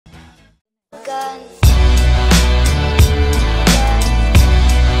His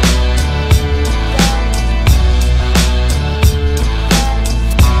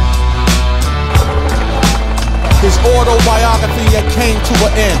autobiography had came to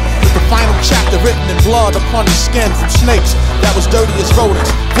an end, with the final chapter written in blood upon his skin from snakes that was dirty as rodents.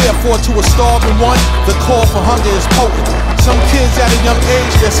 Therefore, to a starving one, the call for hunger is potent. Some kids at a young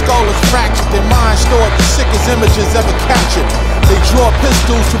age, their skull is fractured, their minds stored the sickest images ever captured. They draw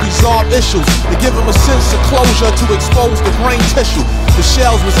pistols to resolve issues. They give them a sense of closure to expose the brain tissue. The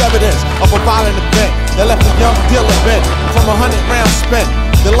shells was evidence of a violent event that left a young dealer bent from 100 rounds spent.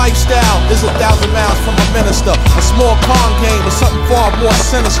 The lifestyle is 1,000 miles from a minister. A small con game is something far more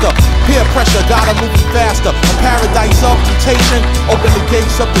sinister. Peer pressure gotta move you faster. A paradise of temptation, open the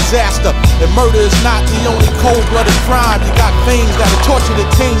gates of disaster. And murder is not the only cold-blooded crime. You got fiends that'll torture the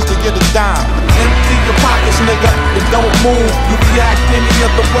teens to get a dime. Empty your pockets, nigga, and don't move. You react any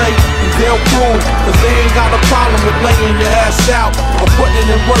other way, and they'll prove. Cause they ain't got a problem with laying your ass out or putting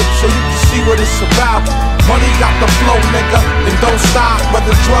in work so you can see what it's about. Money got the flow, nigga, and don't stop.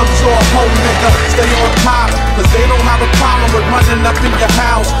 Whether drugs or a hoe, nigga, stay on top. Cause they don't have a problem with running up in your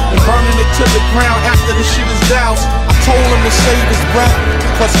house and burning it to the ground after the shit is doused. I told him to save his breath,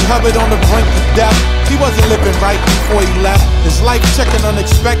 cause he hovered on the brink of death. He wasn't living right before he left. His life took an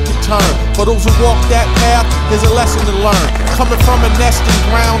unexpected turn. For those who walk that path, here's a lesson to learn. Coming from a nesting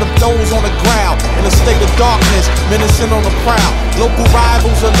ground of those on the ground, in a state of darkness, menacing on the prowl. Local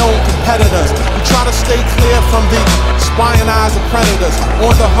rivals are known competitors. We try to stay clear from the spying eyes of predators.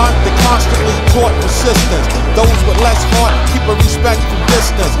 On the hunt, they constantly taught persistence. Those with less heart keep a respectful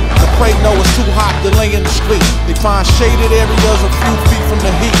distance. The prey know it's too hot to lay in the street. They find shaded areas a few feet from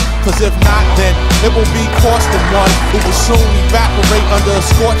the heat. Cause if not, then it will be costing one who will soon evaporate under a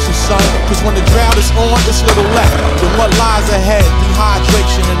scorching sun. Cause when the drought is on, there's little left. Then what lies ahead?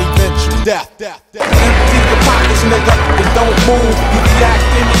 Dehydration and eventual death. Empty your pockets, nigga, and don't move. You react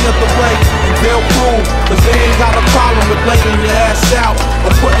any other way, and they'll prove. Cause they ain't got a problem with laying your ass out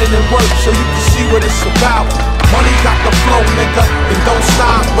or putting in work so you can see what it's about. Money got the flow, nigga, and don't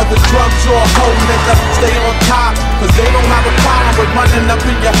stop. Whether drugs or a hoe, nigga, stay on top. Cause they don't have a problem with running up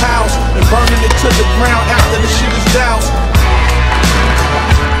in your house and burning it to the ground after the shit is doused.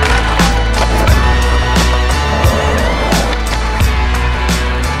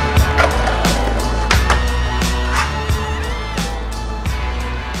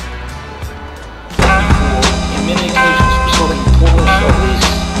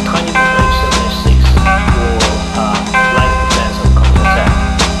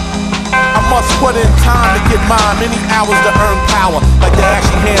 Put in time to get mine, many hours to earn power. Like the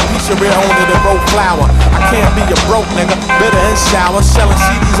ashy hand pizzeria owner that roll flour. I can't be a broke nigga, bitter and sour. Selling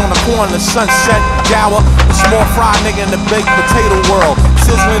CDs on the corner, sunset, gower. A small fry nigga in the baked potato world.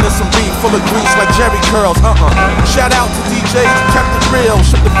 Sizzling in some beef full of grease like Jerry curls. Shout out to DJs who kept it real.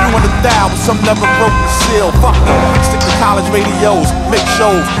 Shipped a few $100,000, but some never broke the seal. Fuck them. Stick to college radios, make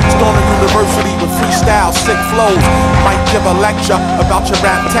shows. Storming university with freestyle, sick flows. Might give a lecture about your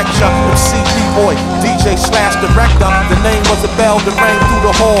rap texture. MC boy, DJ slash director. The name was a bell that rang through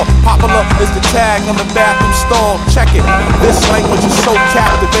the hall. Popular is the tag on the bathroom stall. Check it. This language is so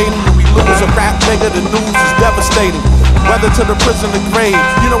captivating. When we lose a rap nigga, the news is devastating. Whether to the prison or grave.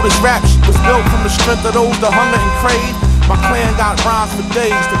 You know this rap shit was built from the strength of those that hunger and crave. My clan got rhymes for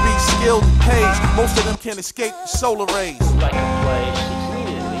days to be skilled and paid. Most of them can't escape the solar rays. Like a play.